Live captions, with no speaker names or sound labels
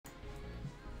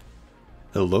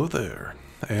Hello there,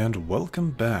 and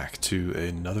welcome back to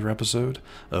another episode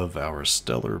of our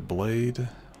Stellar Blade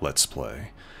Let's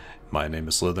Play. My name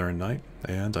is SlytherinKnight,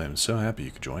 and I am so happy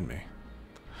you could join me.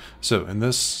 So in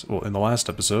the last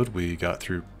episode, we got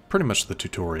through pretty much the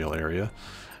tutorial area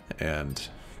and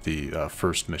the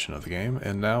first mission of the game,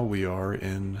 and now we are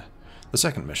in the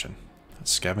second mission,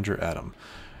 Scavenger Adam.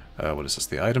 What is this?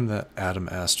 The item that Adam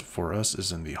asked for us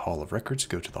is in the Hall of Records.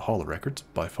 Go to the Hall of Records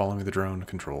by following the drone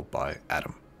controlled by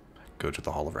Adam. Go to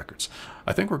the Hall of Records.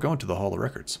 I think we're going to the Hall of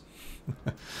Records.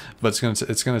 But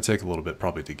it's gonna take a little bit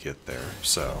probably to get there,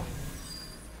 so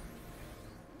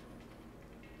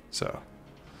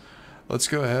let's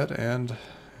go ahead and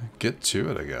get to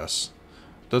it, I guess.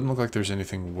 Doesn't look like there's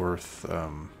anything worth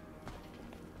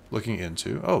looking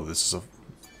into. Oh, this is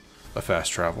a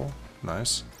fast travel.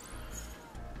 Nice.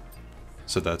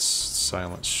 So that's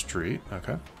Silent Street.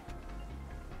 Okay.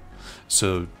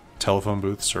 So telephone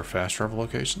booths are fast travel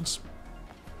locations.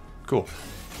 Cool.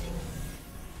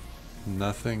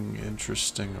 Nothing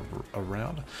interesting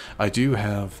around. I do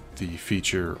have the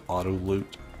feature auto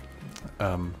loot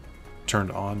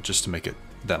turned on just to make it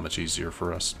that much easier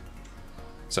for us.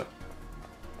 So.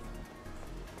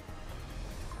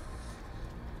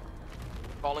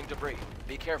 Falling debris.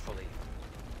 Be carefully.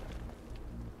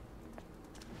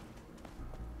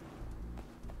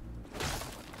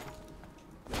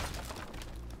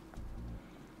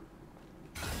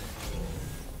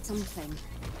 Something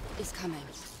is coming.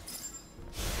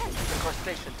 The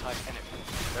crustacean-type enemy.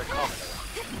 They're common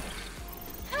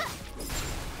around.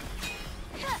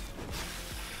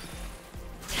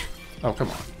 Oh, come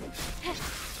on.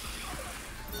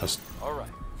 All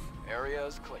right. Area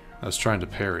is clear. I was trying to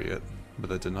parry it, but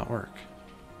that did not work.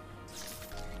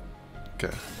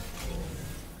 Okay.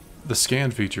 The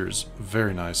scan feature is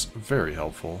very nice, very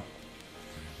helpful.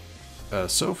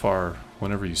 So far,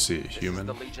 whenever you see a human,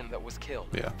 this is the legion that was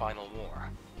killed in the final war.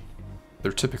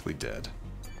 They're typically dead.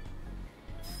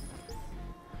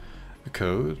 The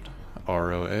code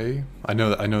ROA. I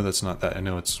know that's not that. I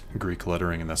know it's Greek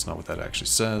lettering, and that's not what that actually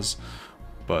says,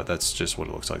 but that's just what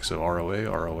it looks like. So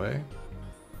ROA,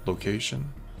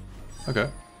 location. Okay.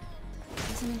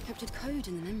 There's an encrypted code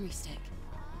in the memory stick.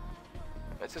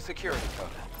 It's a security code,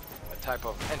 a type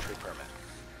of entry permit.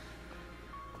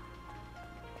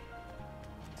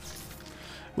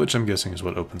 Which I'm guessing is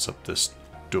what opens up this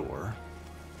door.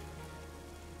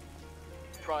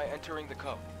 Try entering the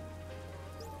code.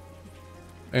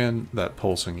 And that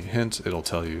pulsing hint, it'll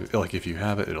tell you, like if you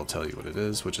have it, it'll tell you what it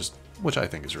is, which I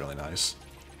think is really nice.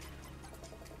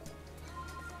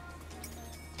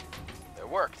 It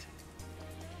worked.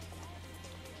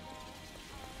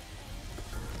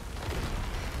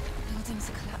 Buildings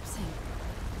are collapsing.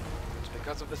 It's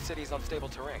because of the city's unstable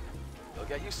terrain. You'll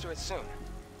get used to it soon.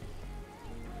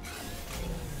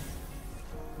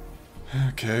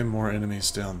 Okay, more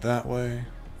enemies down that way.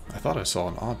 I thought I saw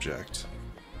an object.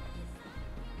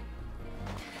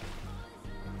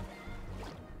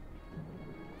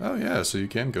 Oh yeah, so you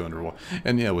can go underwater.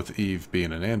 And yeah, with Eve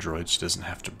being an android, she doesn't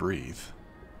have to breathe.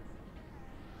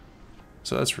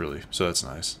 So that's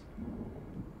nice.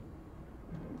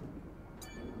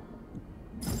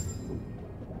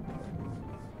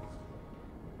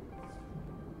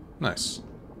 Nice.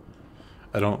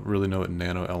 I don't really know what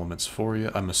nano element's for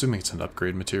yet. I'm assuming it's an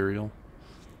upgrade material.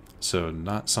 So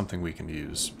not something we can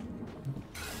use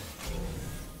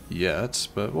yet,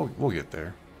 but we'll get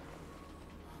there.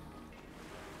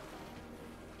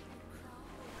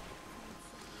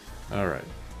 All right.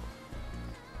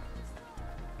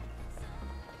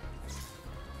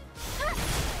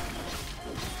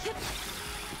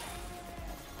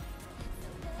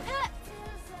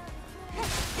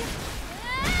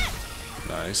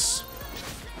 Nice.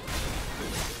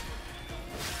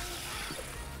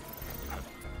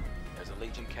 There's a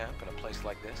Legion camp in a place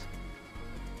like this.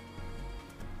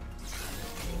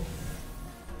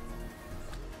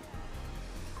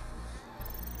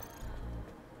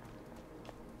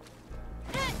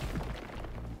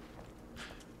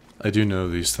 I do know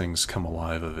these things come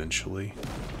alive eventually.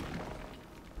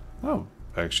 Oh,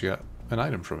 I actually got an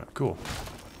item from it. Cool.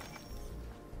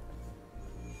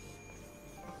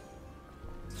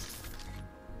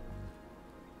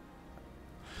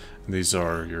 And these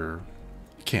are your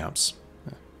camps.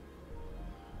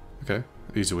 Okay,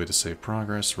 easy way to save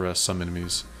progress, rest some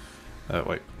enemies.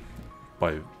 By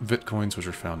Bitcoins, which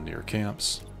are found near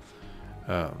camps.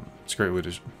 It's a great way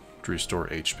to restore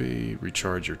HP,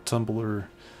 recharge your tumbler.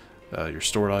 Your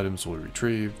stored items will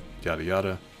retrieve, yada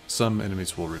yada. Some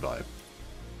enemies will revive.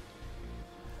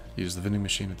 Use the vending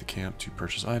machine at the camp to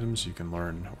purchase items. You can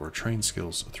learn or train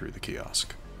skills through the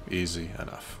kiosk. Easy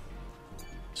enough.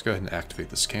 Let's go ahead and activate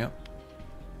this camp.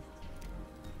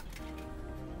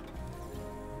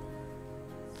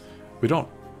 We don't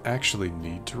actually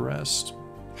need to rest.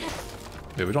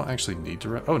 Yeah, we don't actually need to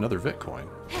rest. Oh, another Bitcoin.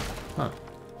 Huh.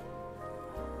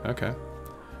 Okay.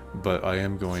 But I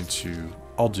am going to...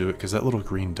 I'll do it, because that little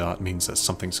green dot means that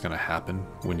something's going to happen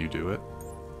when you do it.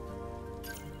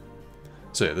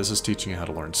 So yeah, this is teaching you how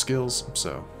to learn skills.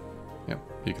 So, yeah,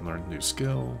 you can learn a new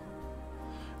skill.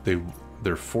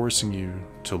 They're forcing you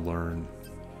to learn...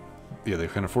 Yeah, they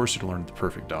kind of force you to learn the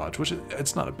perfect dodge, which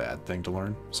it's not a bad thing to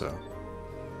learn, so...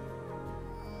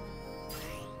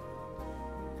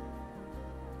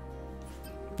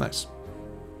 Nice.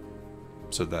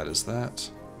 So that is that.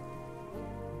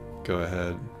 Go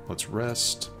ahead, let's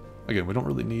rest. Again, we don't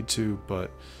really need to, but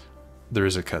there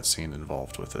is a cutscene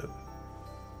involved with it.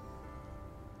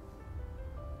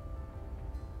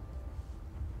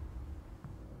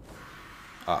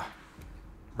 Ah.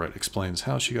 Right, explains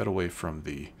how she got away from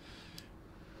the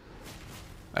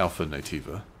Alpha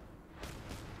Naytiba.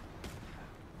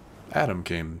 Adam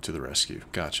came to the rescue.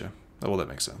 Gotcha. Oh, well, that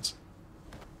makes sense.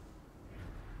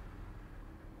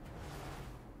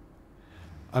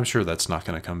 I'm sure that's not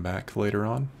going to come back later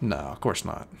on. No, of course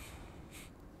not.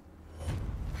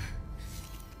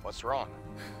 What's wrong?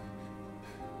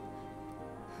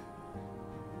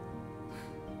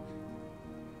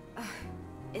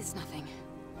 It's nothing.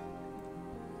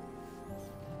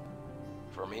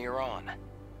 From here on,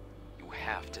 you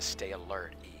have to stay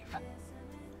alert, Eve.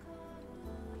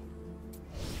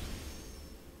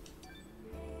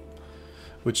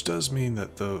 Which does mean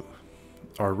that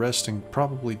our resting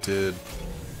probably did...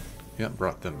 Yep,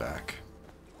 brought them back.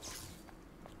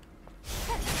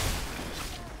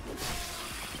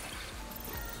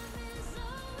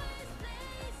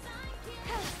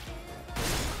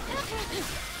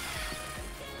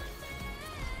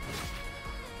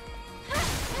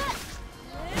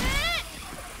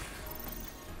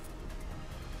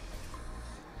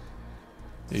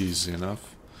 Easy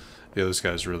enough. Yeah, those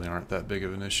guys really aren't that big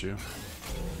of an issue.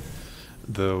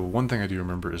 The one thing I do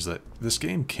remember is that this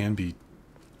game can be...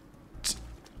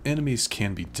 Enemies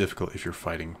can be difficult if you're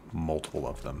fighting multiple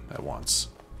of them at once.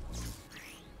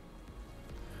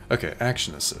 Okay,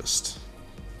 action assist.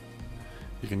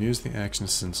 You can use the action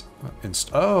assist...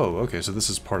 Oh, okay, so this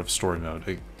is part of story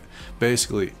mode.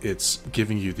 Basically, it's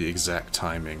giving you the exact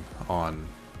timing on...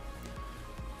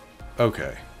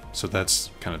 Okay, so that's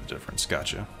kind of the difference.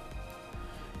 Gotcha.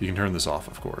 You can turn this off,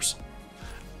 of course.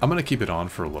 I'm going to keep it on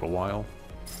for a little while.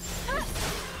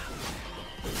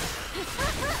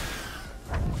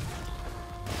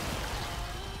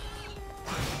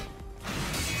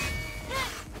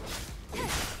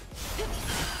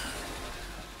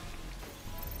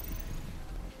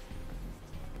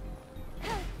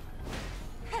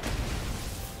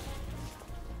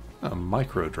 A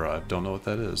micro drive, don't know what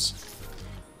that is.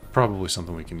 Probably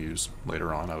something we can use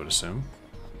later on, I would assume.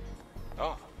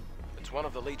 Oh, it's one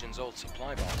of the Legion's old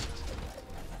supply boxes.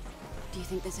 Do you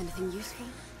think there's anything useful?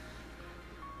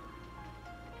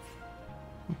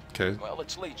 Okay. Well,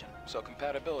 it's Legion, so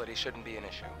compatibility shouldn't be an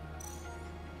issue.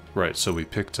 Right, so we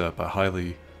picked up a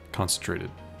highly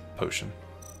concentrated potion.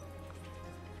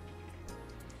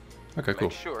 Okay, cool.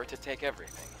 Make sure to take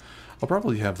everything. I'll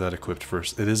probably have that equipped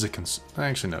first. It is a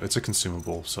actually no, it's a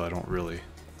consumable, so I don't really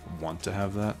want to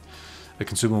have that. A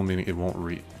consumable meaning it won't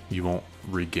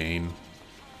regain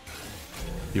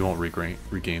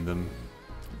them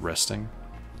resting.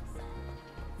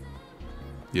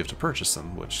 You have to purchase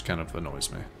them, which kind of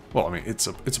annoys me. Well, I mean, it's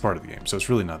a part of the game, so it's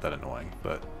really not that annoying,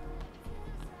 but...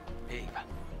 Eve,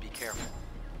 be careful.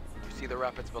 You see the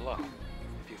rapids below.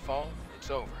 If you fall,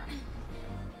 it's over.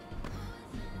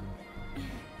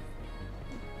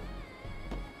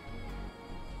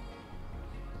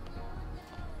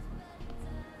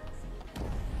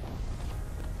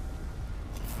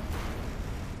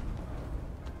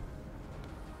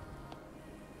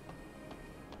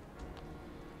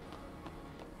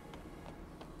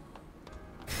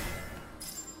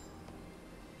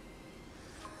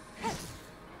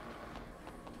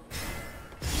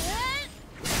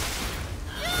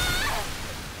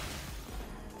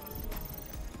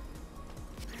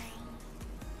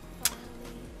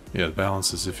 Yeah, the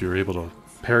balance is if you're able to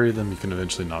parry them, you can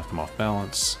eventually knock them off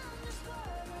balance.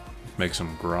 Makes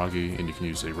them groggy, and you can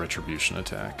use a retribution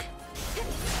attack.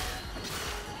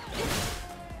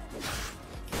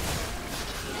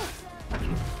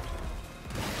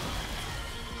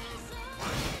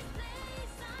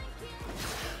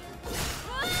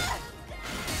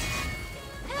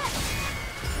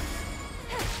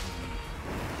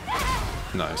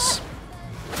 Nice.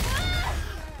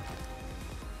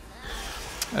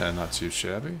 Not too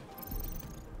shabby.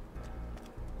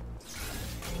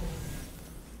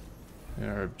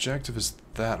 Yeah, our objective is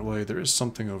that way. There is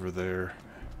something over there.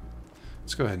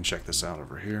 Let's go ahead and check this out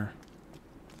over here.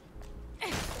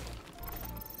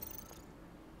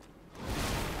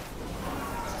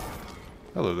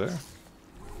 Hello there.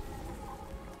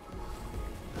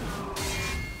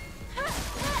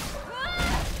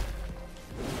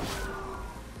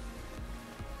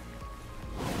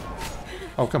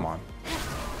 Oh, come on.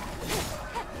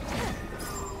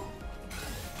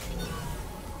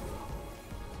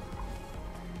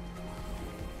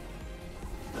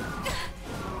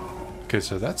 Okay,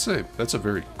 so that's a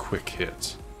very quick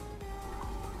hit.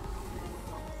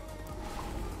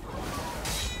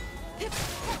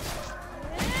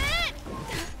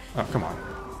 Oh, come on.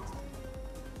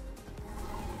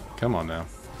 Come on now.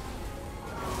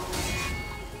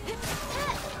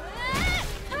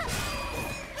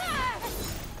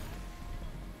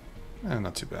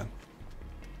 Not too bad.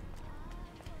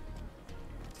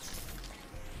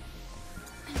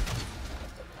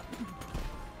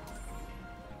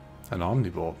 An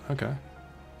Omnibolt, okay.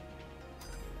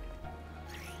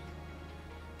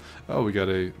 Oh, we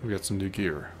got some new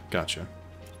gear. Gotcha.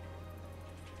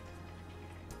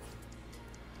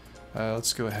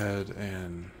 Let's go ahead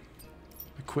and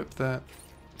equip that.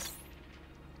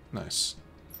 Nice.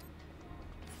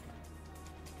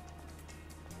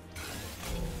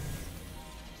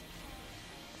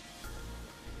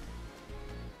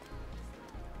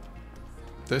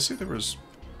 Did I see there was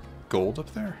gold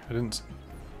up there? I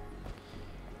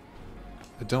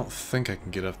don't think I can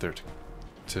get up there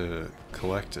to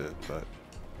collect it, but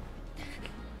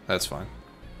that's fine.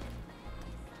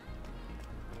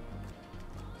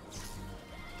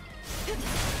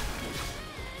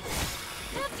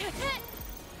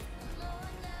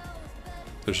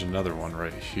 There's another one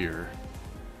right here.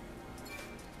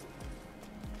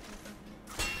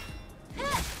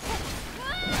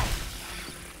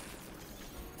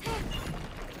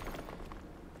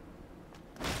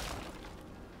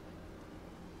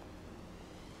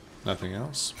 Nothing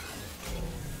else?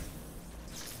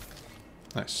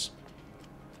 Nice.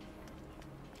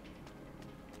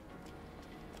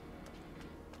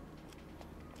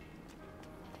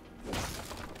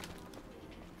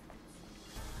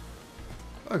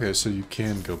 Okay, so you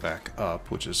can go back up,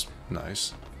 which is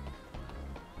nice.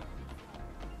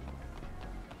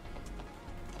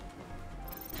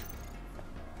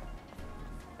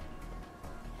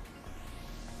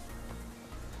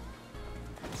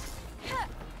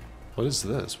 What is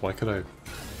this? Why could I...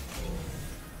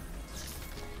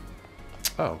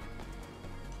 Oh.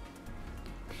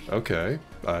 Okay.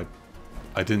 I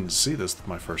didn't see this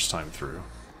my first time through.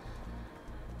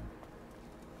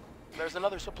 There's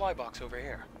another supply box over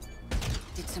here.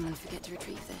 Did someone forget to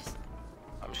retrieve this?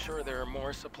 I'm sure there are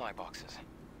more supply boxes.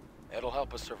 It'll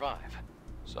help us survive.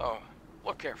 So,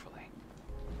 look carefully.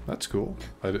 That's cool.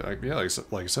 Yeah,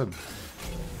 like I said,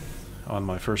 on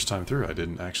my first time through, I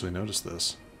didn't actually notice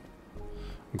this.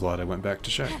 I'm glad I went back to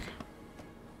check.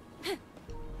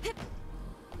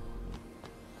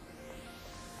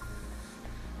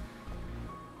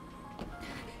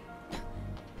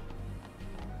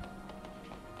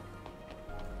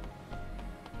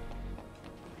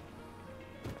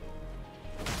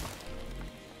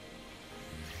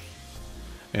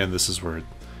 And this is where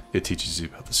it teaches you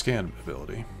about the scan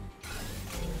ability.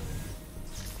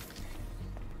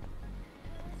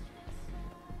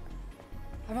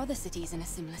 Are other cities in a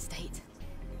similar state?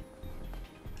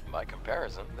 By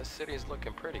comparison, this city is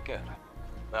looking pretty good.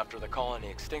 After the colony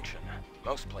extinction,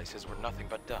 most places were nothing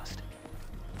but dust.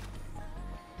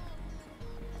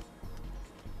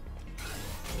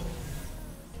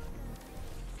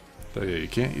 But yeah, you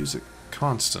can't use it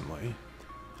constantly.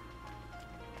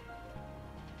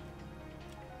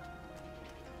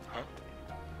 Huh?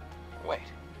 Wait,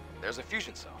 there's a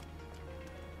fusion cell.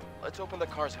 Let's open the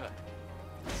car's hood.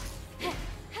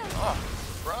 Oh,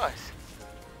 surprise!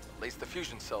 At least the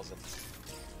fusion cell's in.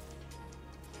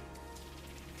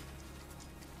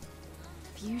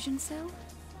 Fusion cell?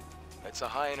 It's a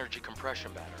high-energy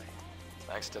compression battery.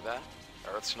 Thanks to that,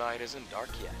 Earth's night isn't dark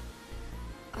yet.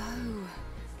 Oh,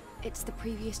 it's the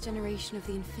previous generation of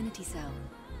the Infinity Cell.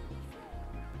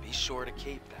 Be sure to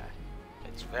keep that.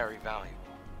 It's very valuable.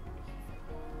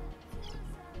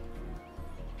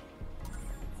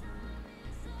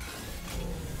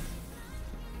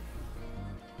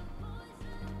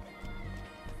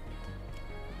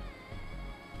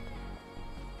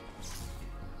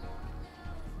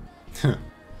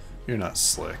 You're not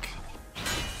slick.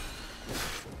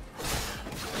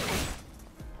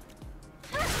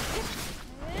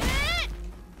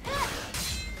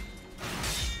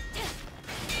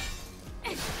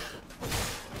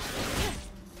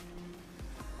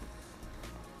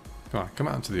 Come on, come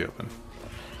out into the open.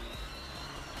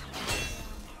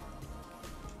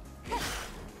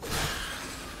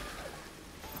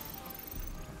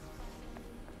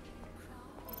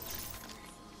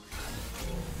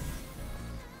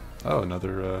 Oh,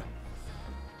 another,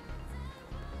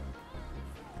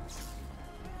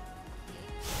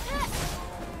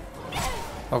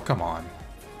 Oh, come on.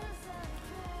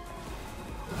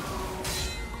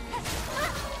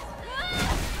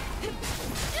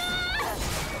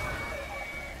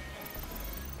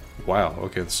 Wow,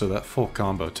 okay, so that full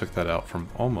combo took that out from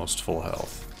almost full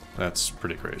health. That's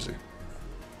pretty crazy.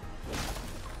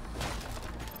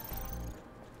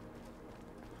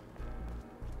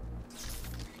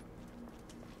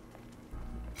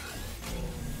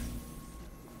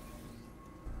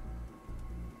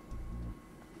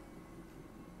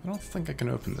 I don't think I can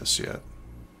open this yet.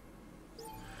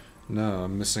 No,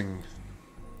 I'm missing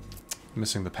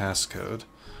the passcode.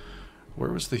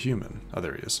 Where was the human? Oh,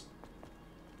 there he is.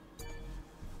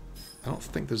 I don't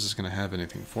think this is going to have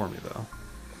anything for me, though.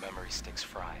 The memory stick's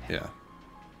fried. Yeah.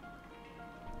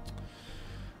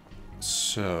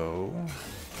 So...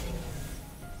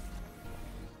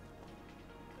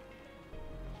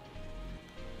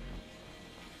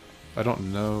 I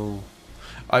don't know...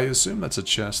 I assume that's a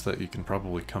chest that you can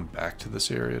probably come back to this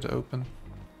area to open.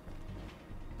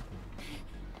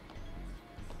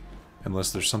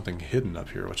 Unless there's something hidden up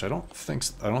here, which I don't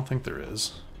think there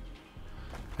is.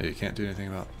 Hey, you can't do anything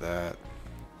about that.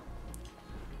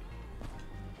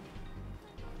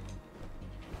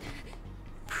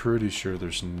 Pretty sure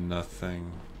there's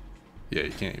nothing. Yeah,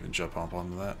 you can't even jump up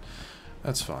onto that.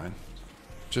 That's fine.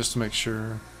 Just to make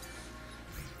sure.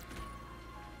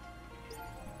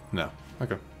 No.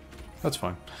 Okay. That's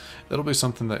fine. That'll be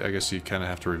something that I guess you kind of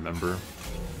have to remember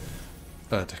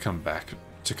to come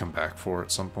back for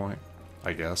at some point,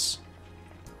 I guess.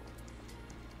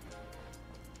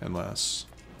 Unless...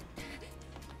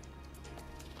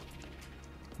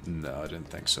 No, I didn't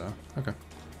think so. Okay.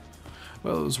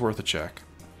 Well, it was worth a check.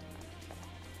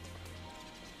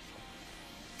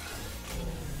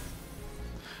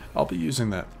 I'll be using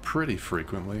that pretty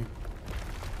frequently.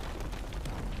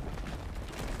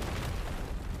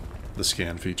 The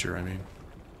scan feature, I mean.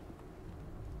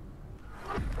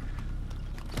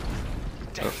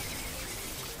 Oh.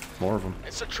 More of them.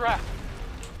 It's a trap.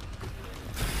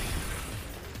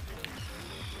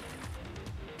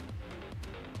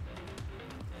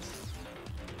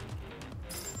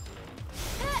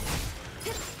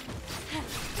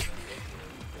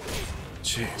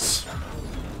 Jeez.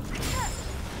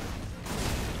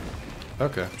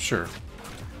 Okay, sure.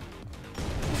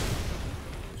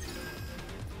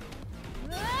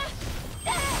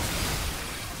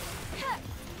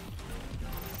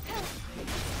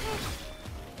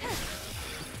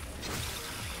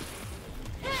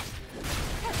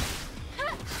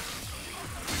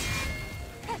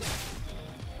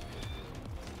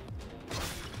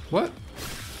 What?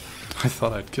 I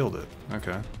thought I'd killed it.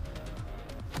 Okay.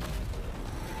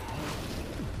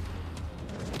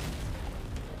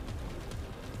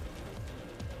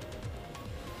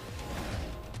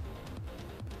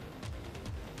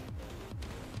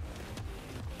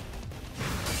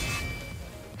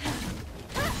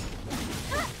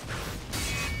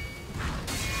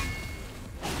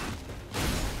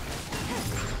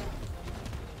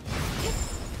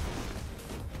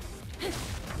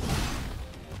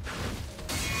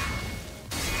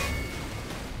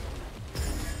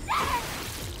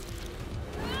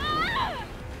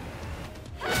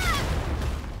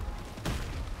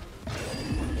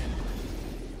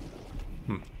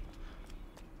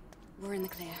 We're in the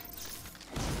clear.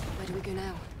 Where do we go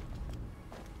now?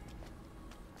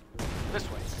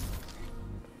 This way.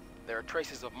 There are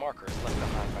traces of markers left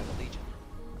behind by the Legion.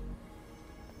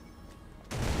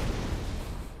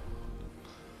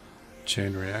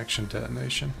 Chain reaction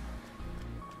detonation.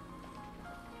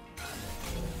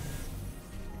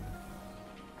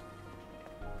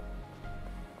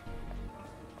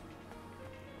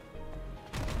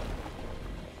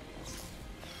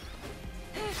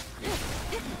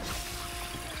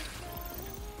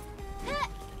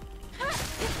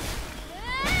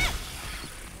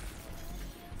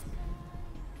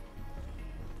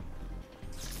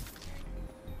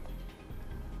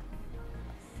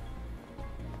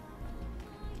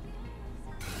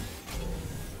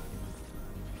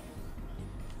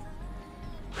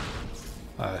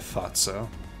 I thought so.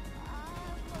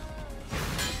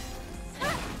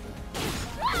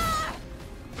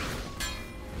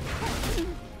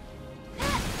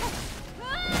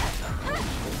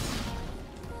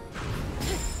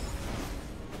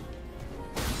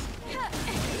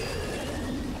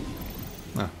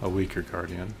 Ah, a weaker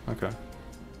guardian. Okay.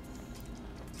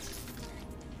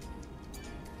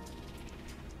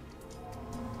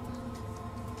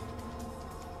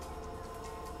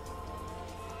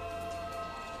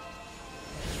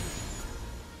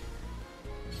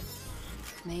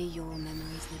 May your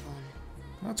memories live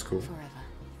on. That's cool. Forever.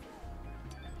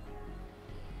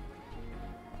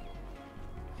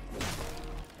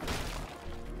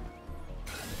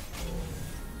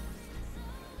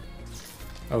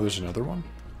 Oh, there's another one?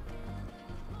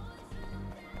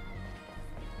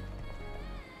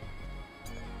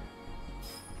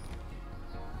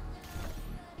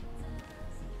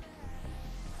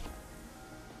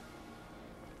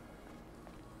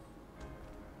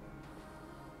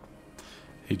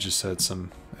 He just had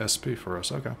some SP for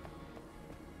us. Okay.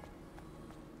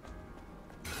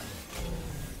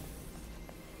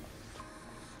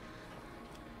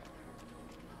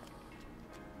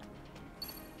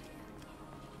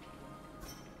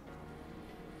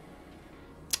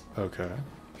 Okay.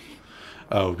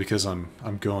 Oh, because I'm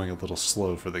going a little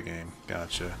slow for the game.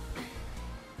 Gotcha.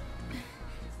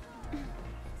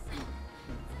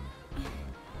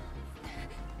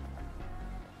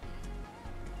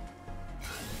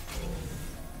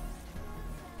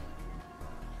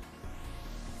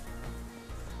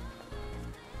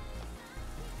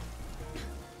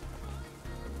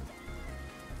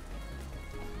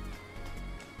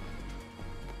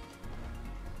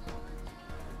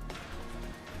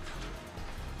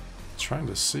 Trying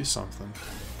to see something.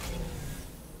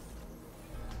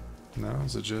 No,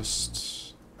 is it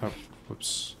just... Oh,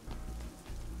 whoops.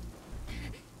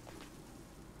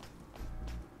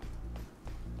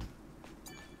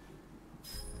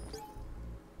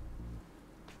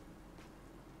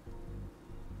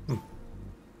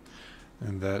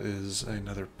 And that is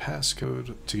another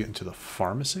passcode to get into the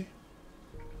pharmacy?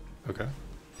 Okay.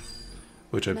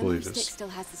 Which I believe is still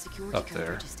has the security up code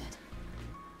there. registered.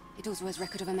 It also has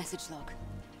record of a message log.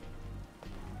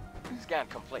 Scan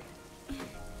complete.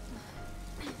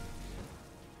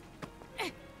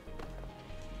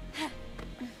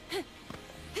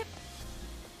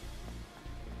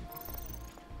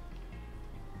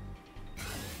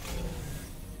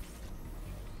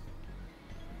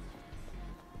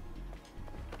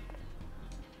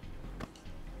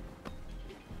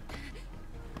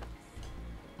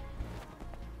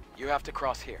 You have to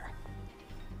cross here.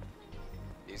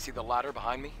 Do you see the ladder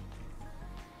behind me?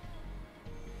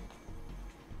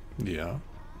 Yeah.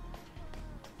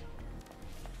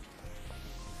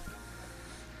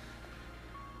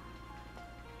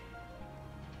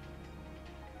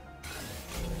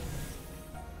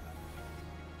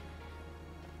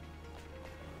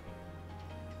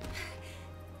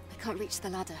 I can't reach the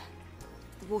ladder.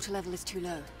 The water level is too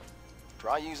low.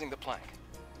 Try using the plank.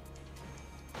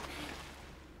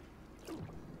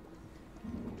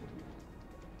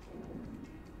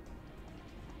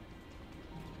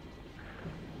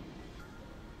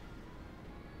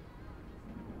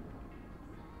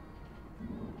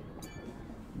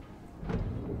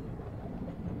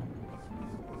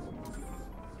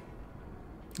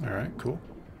 Alright, cool.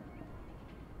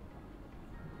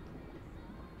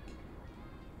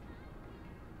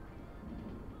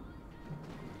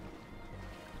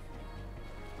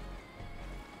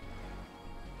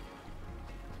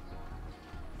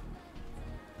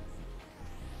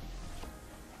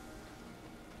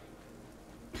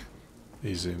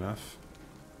 Easy enough.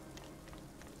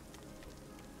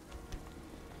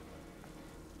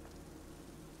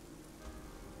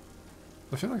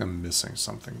 I feel like I'm missing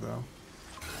something though.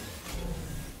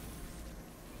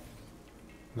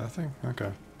 Nothing?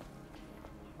 Okay.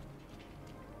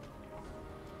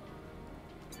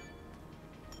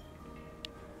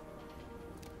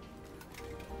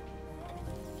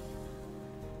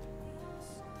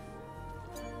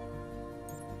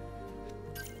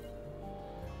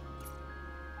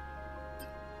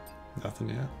 Nothing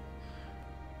yet.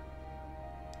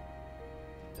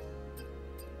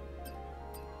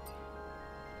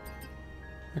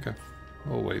 Okay,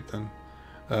 we'll wait then.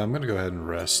 I'm gonna go ahead and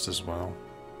rest as well.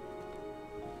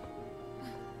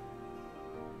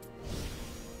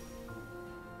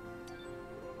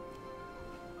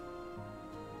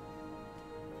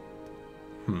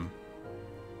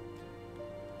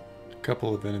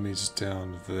 Couple of enemies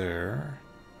down there.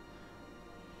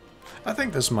 I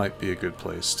think this might be a good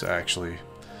place to actually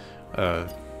to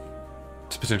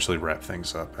potentially wrap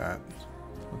things up at.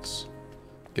 Let's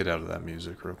get out of that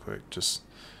music real quick. Just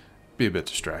be a bit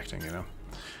distracting, you know.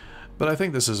 But I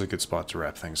think this is a good spot to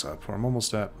wrap things up. I'm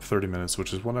almost at 30 minutes,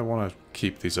 which is what I want to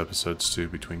keep these episodes to,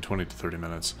 between 20 to 30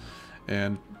 minutes.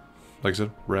 And like I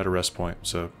said, we're at a rest point,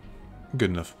 so good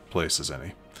enough place as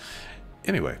any.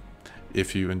 Anyway,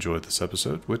 if you enjoyed this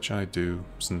episode, which I do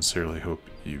sincerely hope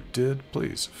you did,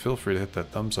 please feel free to hit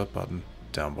that thumbs up button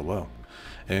down below.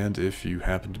 And if you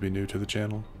happen to be new to the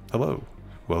channel, hello,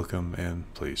 welcome,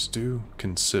 and please do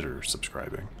consider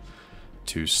subscribing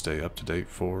to stay up to date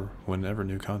for whenever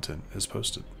new content is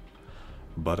posted.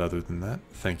 But other than that,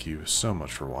 thank you so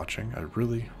much for watching. I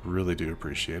really do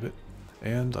appreciate it,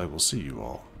 and I will see you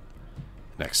all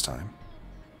next time.